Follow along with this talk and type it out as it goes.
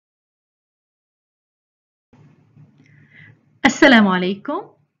Assalamu alaikum.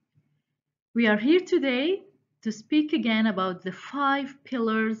 We are here today to speak again about the 5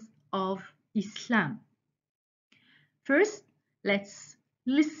 pillars of Islam. First, let's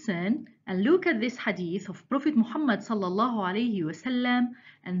listen and look at this hadith of Prophet Muhammad sallallahu alaihi wasallam,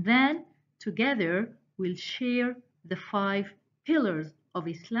 and then together we'll share the 5 pillars of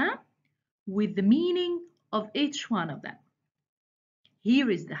Islam with the meaning of each one of them. Here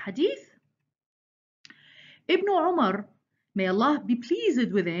is the hadith. Ibn Umar, may Allah be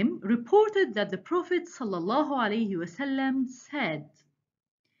pleased with him, reported that the Prophet ﷺ said,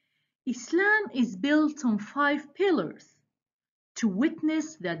 Islam is built on 5 pillars: to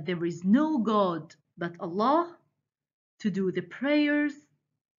witness that there is no God but Allah, to do the prayers,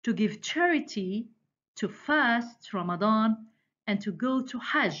 to give charity, to fast Ramadan, and to go to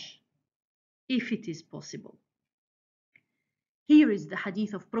Hajj if it is possible. Here is the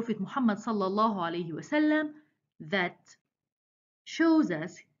hadith of Prophet Muhammad ﷺ that shows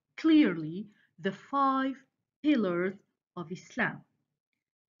us clearly the 5 pillars of Islam.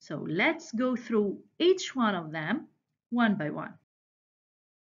 So let's go through each one of them one by one.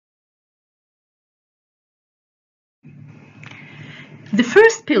 The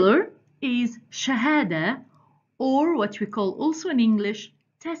first pillar is Shahada, or what we call also in English,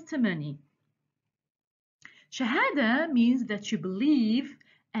 testimony. Shahada means that you believe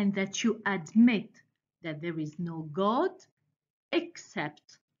and that you admit that there is no God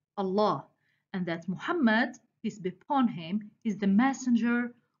except Allah, and that Muhammad, peace be upon him, is the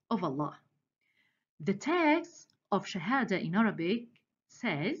messenger of Allah. The text of Shahada in Arabic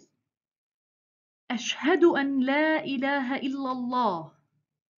says, أشهد أن لا إله إلا الله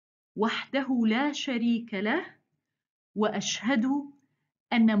وحده لا شريك له وأشهد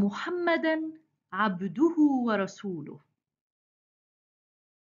أن محمدا عبده ورسوله.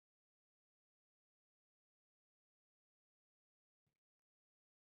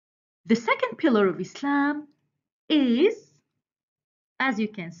 The second pillar of Islam is, as you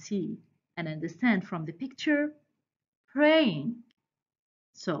can see and understand from the picture, praying.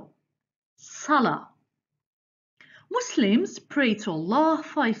 So, Salah. Muslims pray to Allah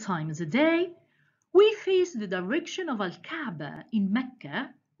 5 times a day. We face the direction of Al-Kaaba in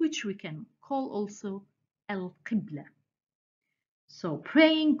Mecca, which we can call also Al-Qibla. So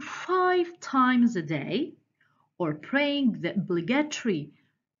praying 5 times a day, or praying the obligatory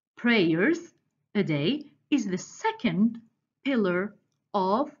prayers a day, is the second pillar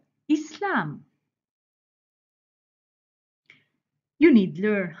of Islam. You need to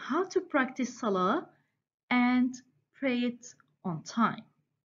learn how to practice Salah and pray it on time.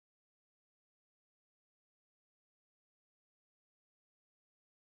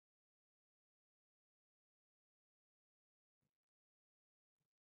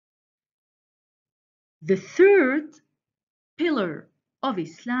 The third pillar of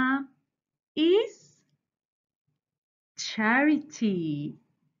Islam is charity,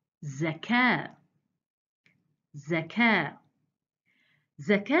 zakah. Zakah.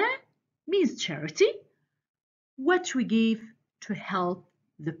 Zakah means charity, what we give to help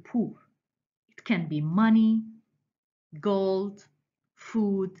the poor. It can be money, gold,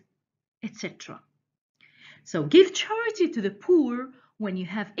 food, etc. So give charity to the poor when you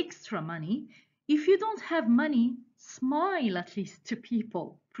have extra money. If you don't have money, smile at least to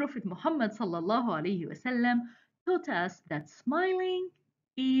people. Prophet Muhammad sallallahu alaihi wasallam taught us that smiling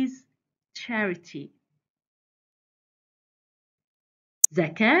is charity.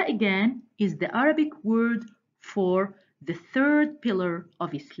 Zakah again is the Arabic word for the third pillar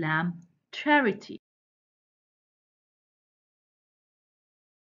of Islam, charity.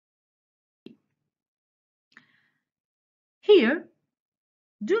 Here,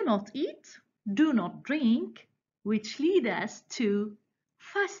 do not eat, do not drink, which lead us to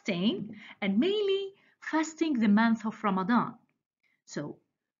fasting, and mainly fasting the month of Ramadan. So,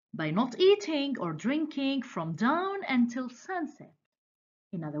 by not eating or drinking from dawn until sunset.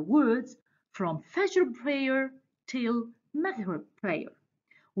 In other words, from Fajr prayer till Maghrib prayer.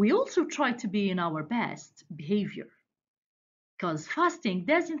 We also try to be in our best behavior, because fasting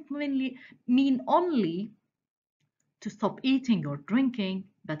doesn't mean only to stop eating or drinking,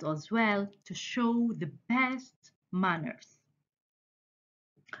 but as well to show the best manners.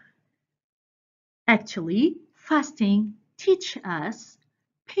 Actually, fasting teaches us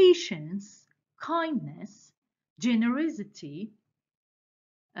patience, kindness, generosity,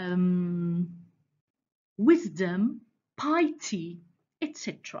 wisdom, piety,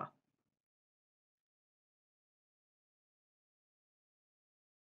 etc.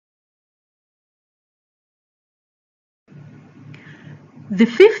 The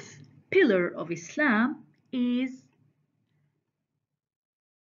fifth pillar of Islam is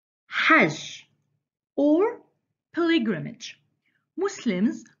Hajj or pilgrimage.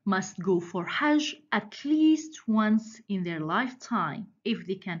 Muslims must go for Hajj at least once in their lifetime if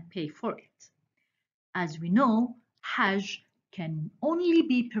they can pay for it. As we know, Hajj can only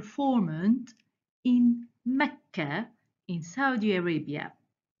be performed in Mecca in Saudi Arabia.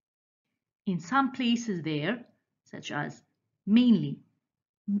 In some places there, such as mainly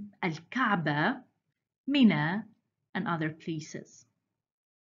Al-Kaaba, Mina, and other places.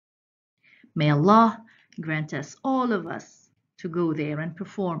 May Allah grant us, all of us, to go there and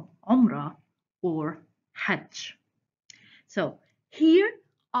perform Umrah or Hajj. So here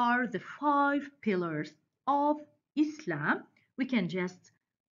are the 5 pillars of Islam. We can just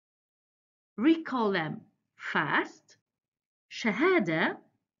recall them fast. Shahada,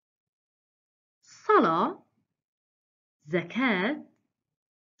 Salah, Zakat,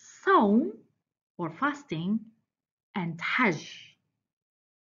 Sawm or fasting, and Hajj.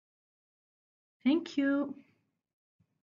 Thank you.